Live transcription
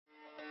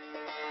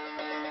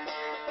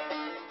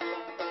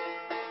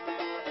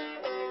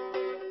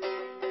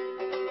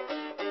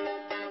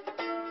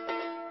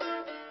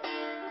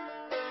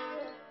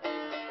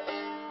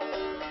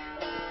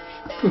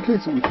Okay,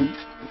 so we can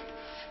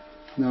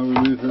now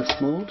remove this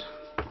mould.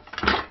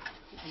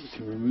 We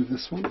can remove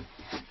this one.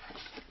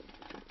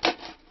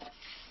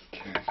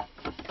 Okay,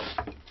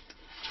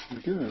 there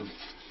we go.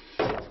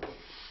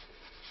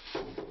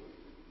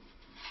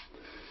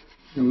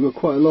 And we've got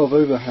quite a lot of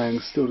overhang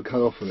still to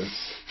cut off of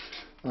this.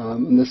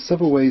 And there's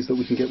several ways that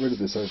we can get rid of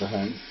this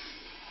overhang.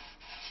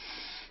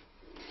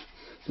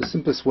 The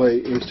simplest way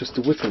is just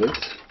to whittle it.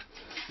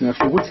 Now if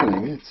you're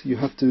whittling it, you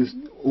have to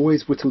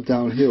always whittle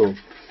downhill.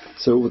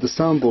 So with the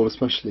sound ball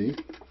especially,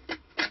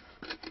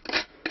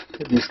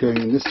 get these going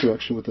in this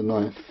direction with the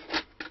knife.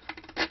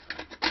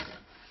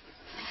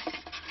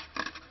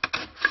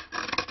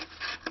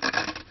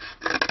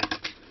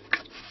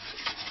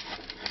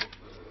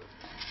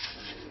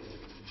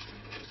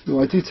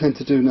 What I do tend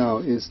to do now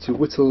is to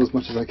whittle as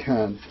much as I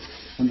can,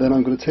 and then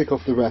I'm going to take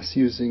off the rest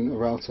using a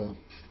router.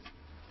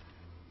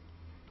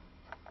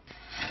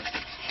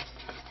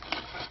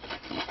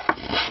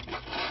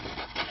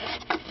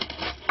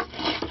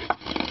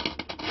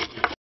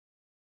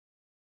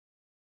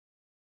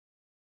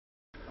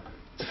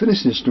 To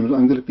finish the instrument,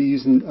 I'm going to be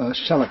using a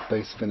shellac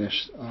based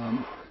finish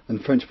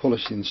and French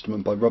polish the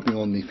instrument by rubbing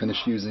on the finish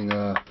using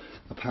a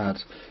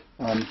pad.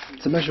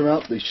 To measure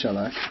out the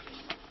shellac,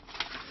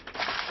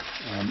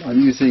 I'm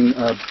using,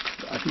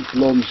 I think,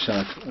 blonde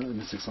shellac in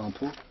this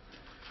example.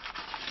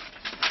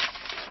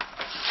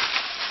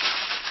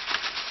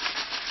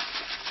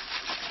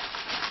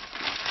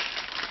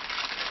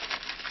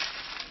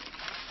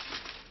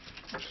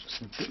 Just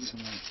some bits in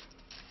there.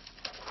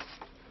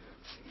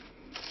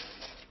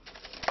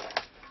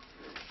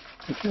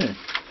 Okay.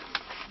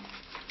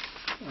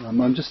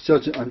 I'm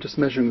just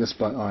measuring this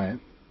by eye.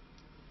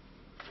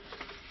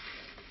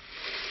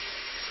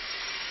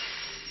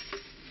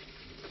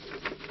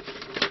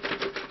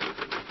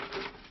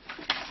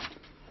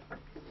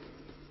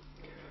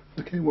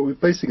 Okay, what we're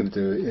basically going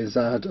to do is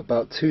add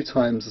about 2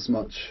 times as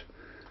much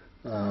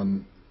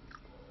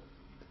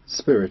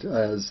spirit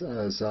as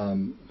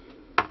I'm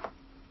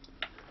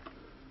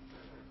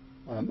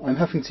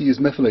having to use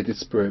methylated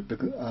spirit, but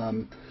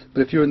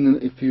if you're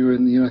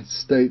in the United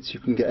States, you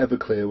can get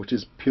Everclear, which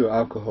is pure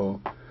alcohol.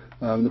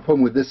 The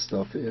problem with this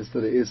stuff is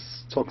that it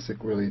is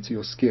toxic, really, to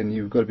your skin.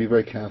 You've got to be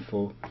very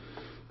careful,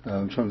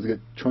 try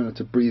not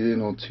to breathe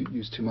in or to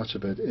use too much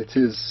of it.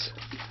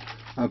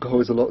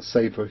 Alcohol is a lot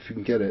safer if you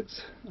can get it.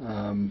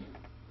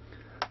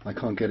 I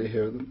can't get it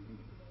here.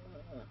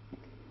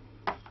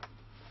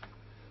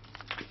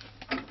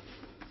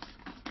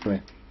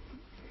 Anyway.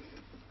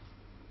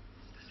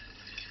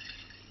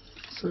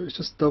 So it's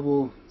just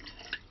double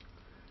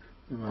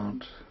the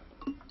amount.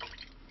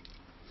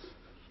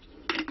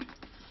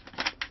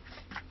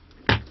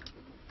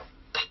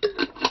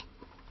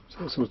 So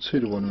that's sort of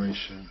 2-to-1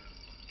 ratio.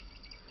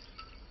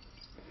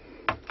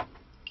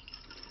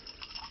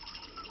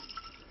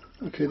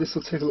 Okay, this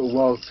will take a little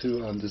while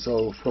to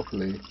dissolve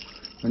properly,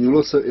 and it'll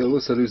also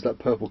lose that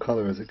purple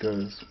colour as it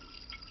goes.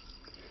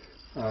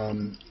 I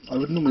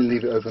would normally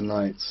leave it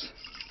overnight.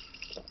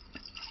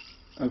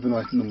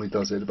 Overnight normally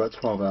does it, about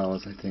 12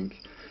 hours I think.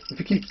 If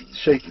you keep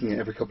shaking it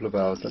every couple of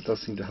hours, that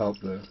does seem to help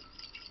though.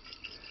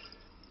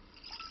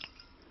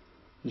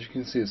 As you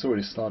can see, it's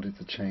already started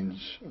to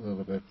change a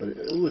little bit, but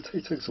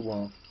it takes a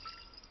while.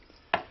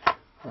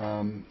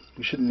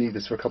 We shouldn't need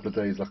this for a couple of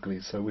days,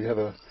 luckily, so we have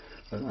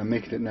I'm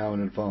making it now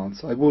in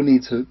advance. I will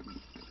need to...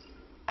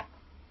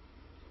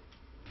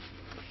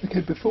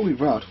 Okay, before we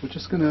route, we're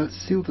just going to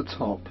seal the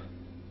top.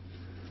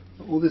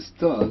 All this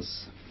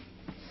does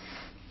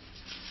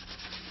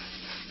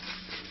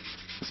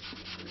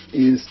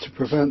is to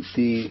prevent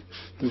the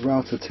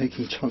router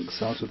taking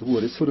chunks out of the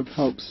wood. It sort of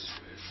helps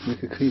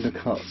make a cleaner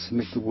cut,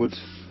 make the wood,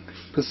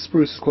 because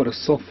spruce is quite a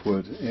soft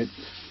wood,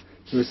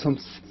 there is some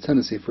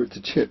tendency for it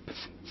to chip.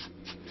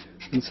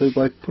 And so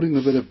by putting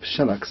a bit of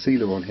shellac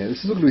sealer on here,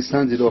 this is all going to be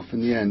sanded off in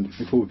the end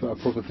before we put a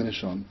proper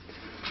finish on.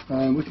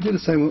 We can do the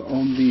same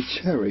on the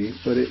cherry,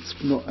 but it's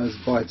not as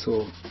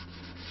vital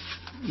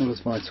on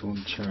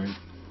the cherry.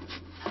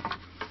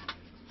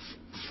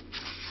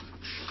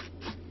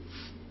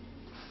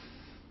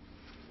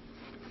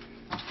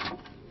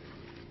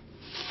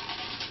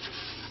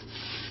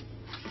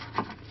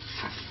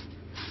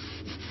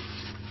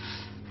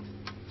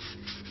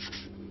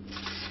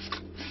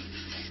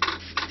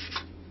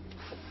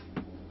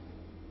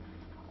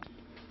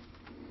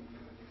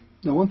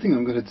 Now, one thing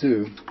I'm going to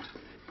do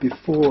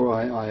before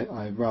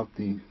I route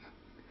the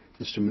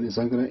instrument is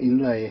I'm going to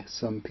inlay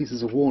some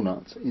pieces of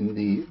walnut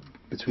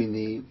between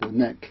the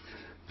neck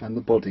and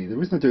the body. The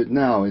reason I do it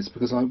now is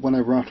because when I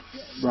route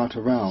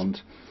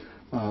around,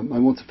 I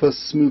want to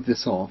first smooth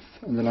this off,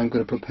 and then I'm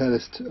going to prepare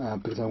this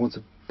because I want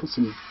to put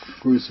some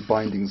grooves for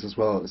bindings as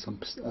well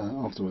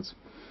afterwards.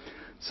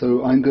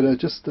 So I'm going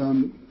to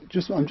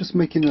I'm just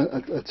making a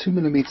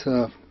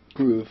 2mm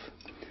groove,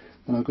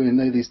 and I'm going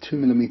to lay these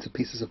 2mm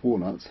pieces of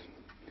walnut.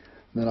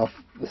 Then I'll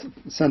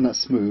sand that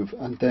smooth,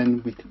 and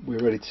then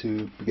we're ready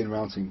to begin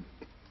routing.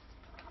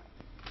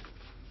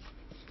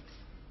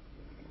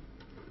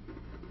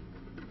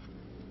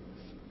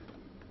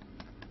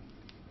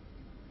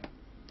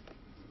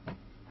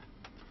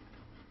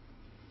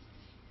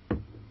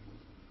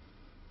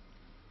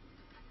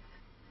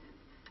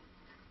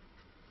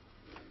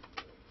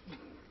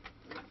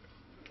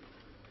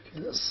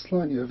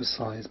 slightly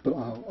oversized, but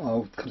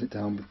I'll cut it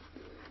down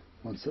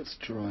once that's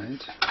dried,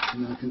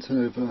 and then I can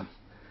turn over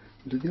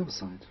and do the other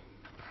side.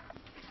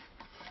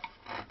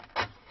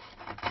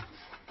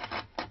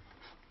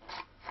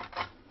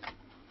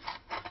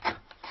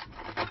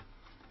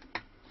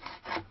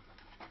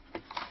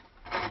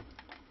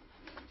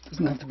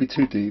 Doesn't have to be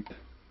too deep.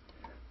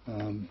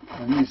 I'm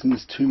using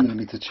this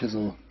 2mm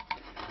chisel,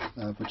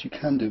 but you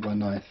can do it by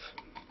knife.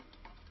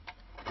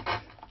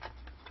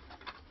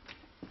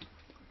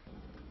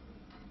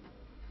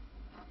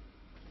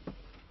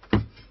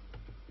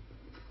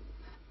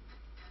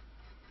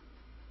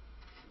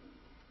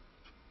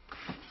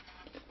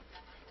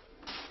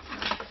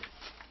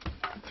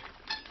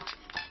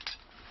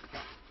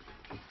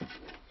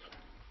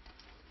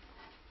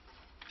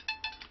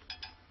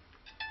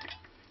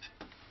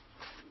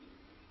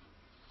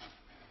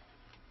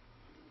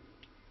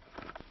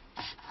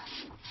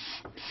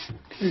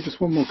 Okay,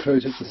 just one more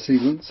coat of the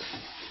sealant,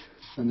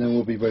 and then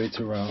we'll be ready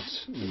to route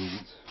in a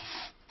minute.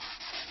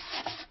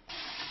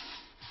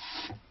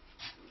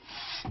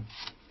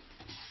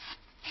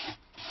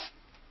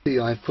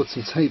 I've put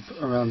some tape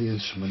around the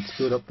instrument to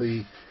build up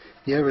the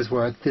areas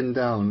where I thinned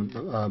down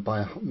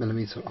by half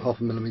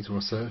a millimetre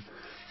or so,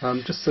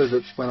 just so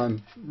that when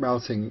I'm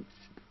routing,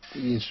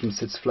 the instrument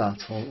sits flat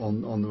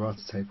on the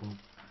router table.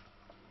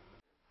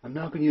 I'm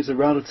now going to use a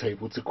router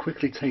table to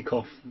quickly take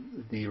off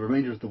the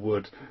remainder of the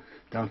wood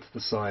down to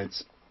the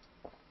sides.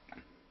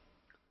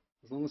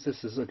 As long as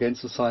this is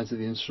against the sides of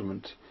the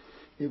instrument,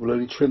 it will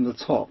only trim the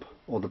top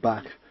or the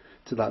back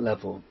to that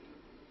level.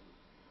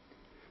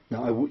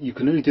 Now you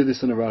can only do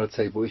this on a router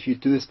table. If you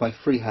do this by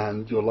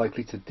freehand, you're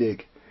likely to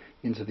dig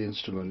into the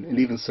instrument, and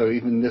even so,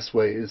 even this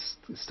way it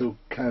still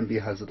can be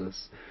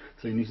hazardous,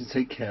 so you need to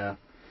take care.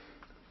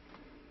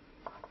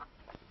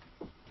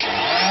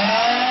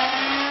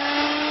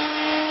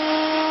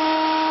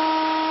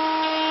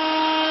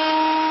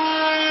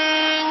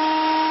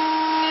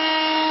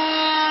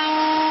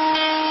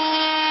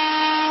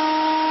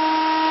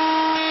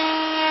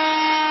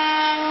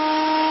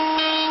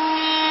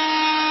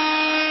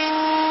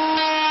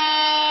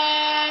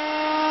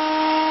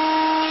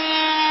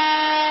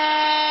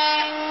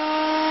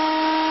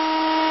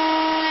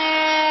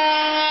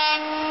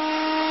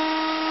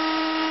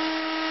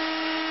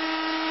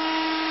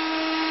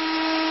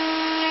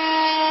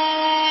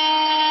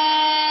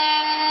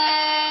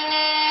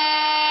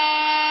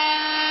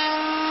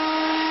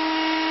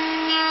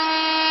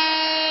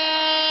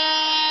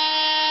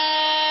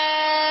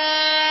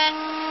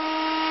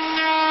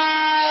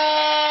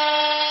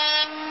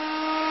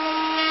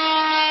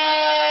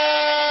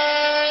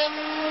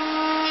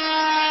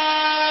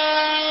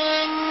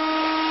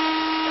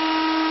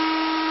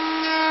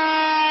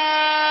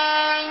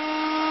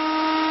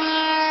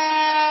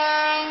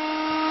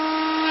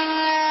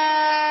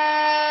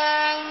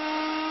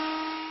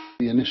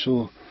 The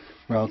initial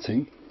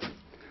routing,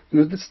 and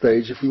at this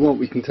stage, if we want,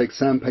 we can take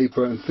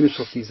sandpaper and finish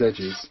off these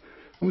edges,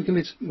 and we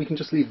can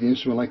just leave the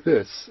instrument like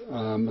this. As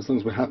long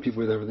as we're happy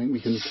with everything,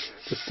 we can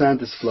just sand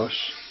this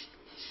flush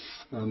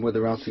where the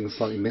routing is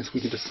slightly missed.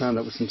 We can just sand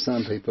that with some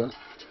sandpaper,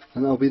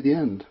 and that'll be the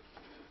end,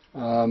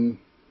 and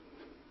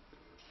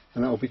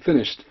that'll be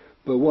finished.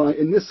 But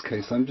in this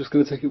case, I'm just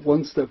going to take it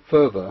one step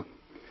further,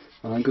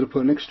 and I'm going to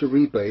put an extra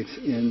rebate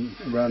in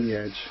around the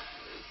edge.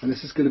 And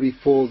this is going to be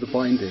for the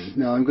binding.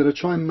 Now I'm going to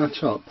try and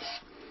match up.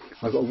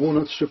 I've got a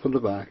walnut strip on the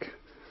back,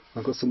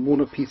 I've got some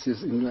walnut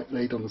pieces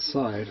laid on the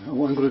side, and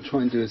what I'm going to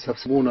try and do is have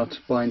some walnut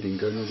binding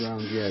going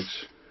around the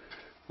edge.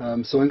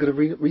 So I'm going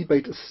to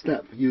rebate a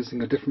step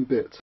using a different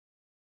bit.